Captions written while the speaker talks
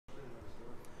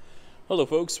Hello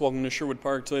folks, welcome to Sherwood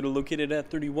Park Toyota, located at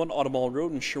 31 Automall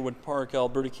Road in Sherwood Park,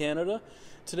 Alberta, Canada.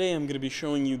 Today I'm going to be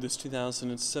showing you this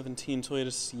 2017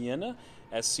 Toyota Sienna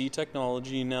SC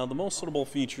technology. Now the most notable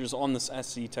features on this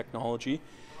SC technology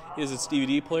is its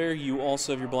DVD player. You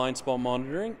also have your blind spot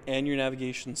monitoring and your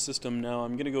navigation system. Now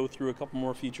I'm going to go through a couple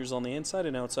more features on the inside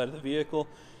and outside of the vehicle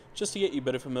just to get you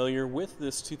better familiar with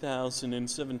this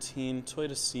 2017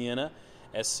 Toyota Sienna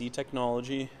SC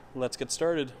technology. Let's get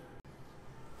started.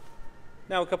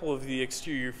 Now, a couple of the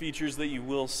exterior features that you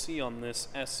will see on this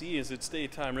SC is its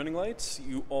daytime running lights.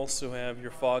 You also have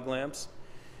your fog lamps.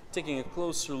 Taking a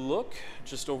closer look,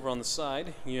 just over on the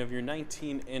side, you have your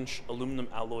 19-inch aluminum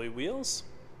alloy wheels.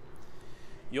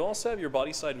 You also have your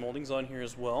body side moldings on here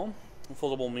as well,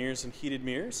 foldable mirrors and heated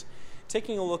mirrors.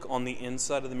 Taking a look on the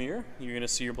inside of the mirror, you're going to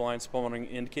see your blind spot monitoring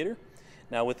indicator.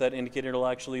 Now with that indicator, it'll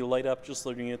actually light up just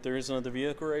looking at there is another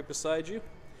vehicle right beside you.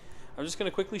 I'm just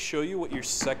going to quickly show you what your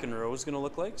second row is going to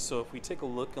look like. So if we take a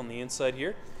look on the inside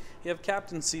here, you have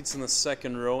captain seats in the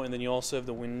second row, and then you also have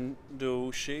the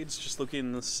window shades just located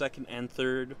in the second and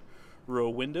third row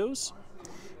windows.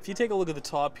 If you take a look at the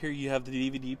top here, you have the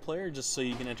DVD player just so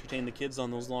you can entertain the kids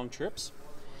on those long trips.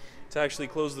 To actually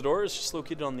close the door, it's just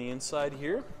located on the inside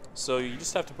here. So you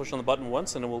just have to push on the button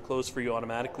once and it will close for you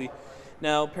automatically.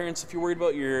 Now, parents, if you're worried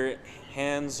about your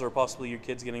hands or possibly your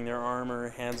kids getting their arm or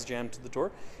hands jammed to the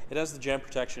door, it has the jam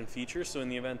protection feature, so in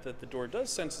the event that the door does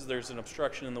sense there's an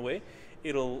obstruction in the way,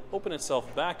 it'll open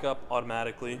itself back up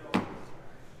automatically.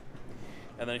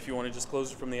 And then if you want to just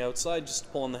close it from the outside,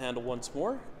 just pull on the handle once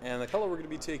more. And the color we're going to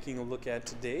be taking a look at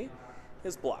today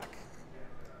is black.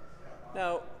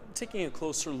 Now, taking a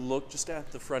closer look just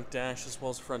at the front dash as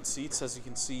well as front seats, as you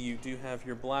can see, you do have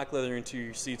your black leather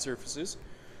interior seat surfaces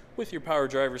with your power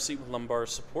driver seat with lumbar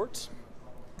support,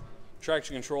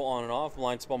 traction control on and off,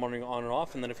 blind spot monitoring on and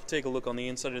off, and then if you take a look on the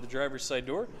inside of the driver's side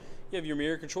door, you have your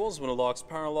mirror controls, window locks,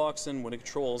 power locks, and window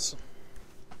controls.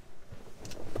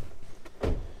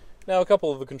 Now a couple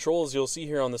of the controls you'll see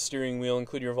here on the steering wheel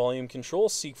include your volume control,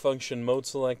 seek function, mode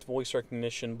select, voice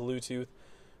recognition, Bluetooth,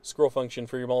 scroll function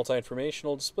for your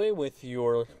multi-informational display with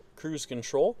your cruise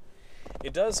control.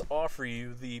 It does offer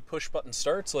you the push button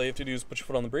start, so all you have to do is put your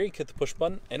foot on the brake, hit the push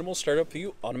button, and it will start up for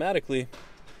you automatically.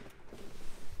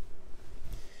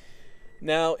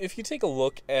 Now, if you take a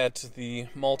look at the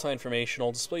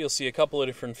multi-informational display, you'll see a couple of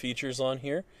different features on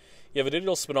here. You have a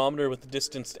digital speedometer with the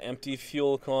distance to empty,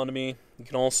 fuel economy. You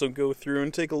can also go through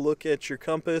and take a look at your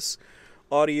compass,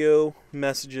 audio,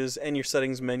 messages, and your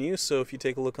settings menu. So if you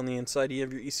take a look on the inside, you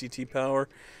have your ECT power,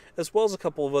 as well as a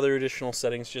couple of other additional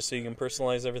settings just so you can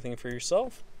personalize everything for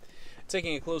yourself.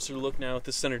 Taking a closer look now at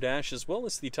the center dash as well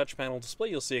as the touch panel display,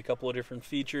 you'll see a couple of different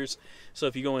features. So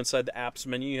if you go inside the apps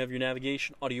menu, you have your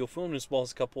navigation, audio, phone, as well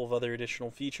as a couple of other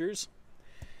additional features.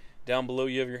 Down below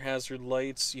you have your hazard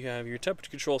lights, you have your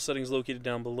temperature control settings located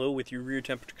down below with your rear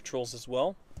temperature controls as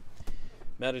well.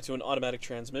 Mounted to an automatic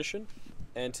transmission.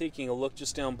 And taking a look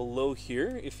just down below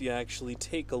here, if you actually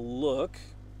take a look,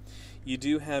 you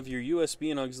do have your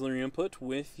USB and auxiliary input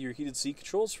with your heated seat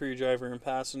controls for your driver and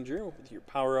passenger with your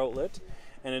power outlet,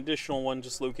 an additional one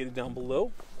just located down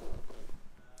below.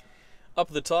 Up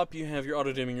at the top you have your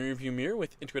auto-dimming rear view mirror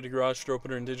with integrated garage door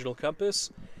opener and digital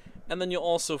compass, and then you'll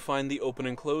also find the open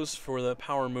and close for the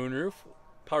power moonroof,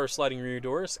 power sliding rear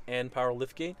doors, and power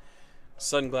liftgate,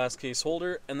 sunglass case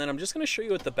holder. And then I'm just going to show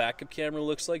you what the backup camera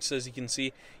looks like. So as you can see,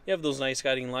 you have those nice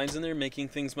guiding lines in there, making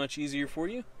things much easier for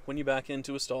you when you back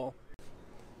into a stall.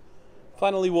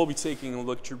 Finally, we'll be taking a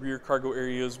look at your rear cargo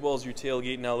area as well as your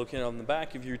tailgate. Now looking on the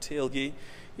back of your tailgate,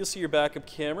 you'll see your backup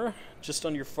camera just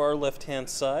on your far left hand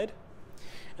side,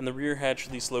 and the rear hatch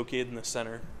release located in the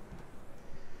center.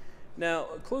 Now,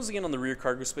 closing in on the rear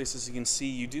cargo space, as you can see,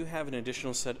 you do have an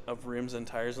additional set of rims and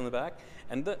tires on the back.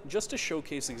 And just to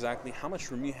showcase exactly how much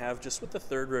room you have just with the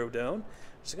third row down,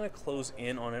 I'm just going to close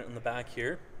in on it in the back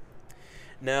here.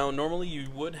 Now, normally you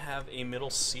would have a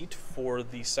middle seat for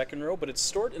the second row, but it's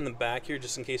stored in the back here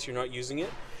just in case you're not using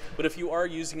it. But if you are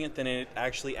using it, then it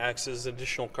actually acts as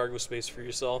additional cargo space for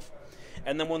yourself.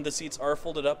 And then when the seats are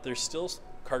folded up, there's still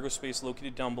cargo space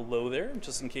located down below there,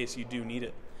 just in case you do need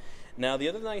it. Now, the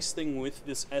other nice thing with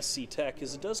this SC Tech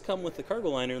is it does come with the cargo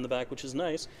liner in the back, which is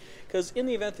nice, because in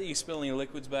the event that you spill any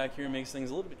liquids back here, it makes things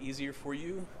a little bit easier for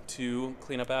you to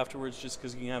clean up afterwards, just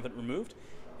because you can have it removed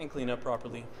and clean up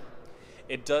properly.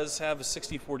 It does have a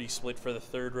 60-40 split for the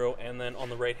third row, and then on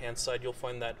the right-hand side, you'll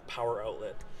find that power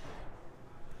outlet.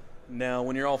 Now,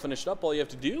 when you're all finished up, all you have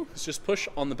to do is just push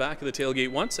on the back of the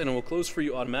tailgate once, and it will close for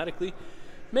you automatically,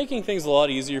 making things a lot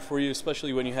easier for you,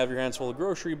 especially when you have your hands full of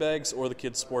grocery bags or the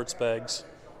kids' sports bags.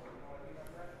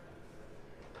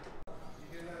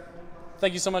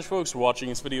 Thank you so much, folks, for watching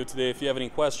this video today. If you have any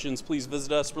questions, please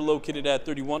visit us. We're located at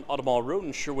 31 Automall Road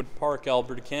in Sherwood Park,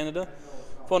 Alberta, Canada.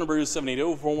 Phone number is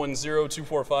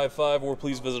 780-410-2455, or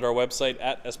please visit our website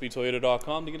at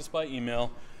sbtoyota.com to get us by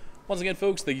email. Once again,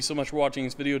 folks, thank you so much for watching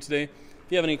this video today. If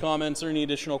you have any comments or any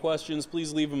additional questions,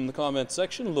 please leave them in the comments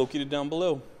section located down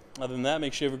below. Other than that,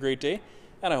 make sure you have a great day,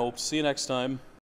 and I hope to see you next time.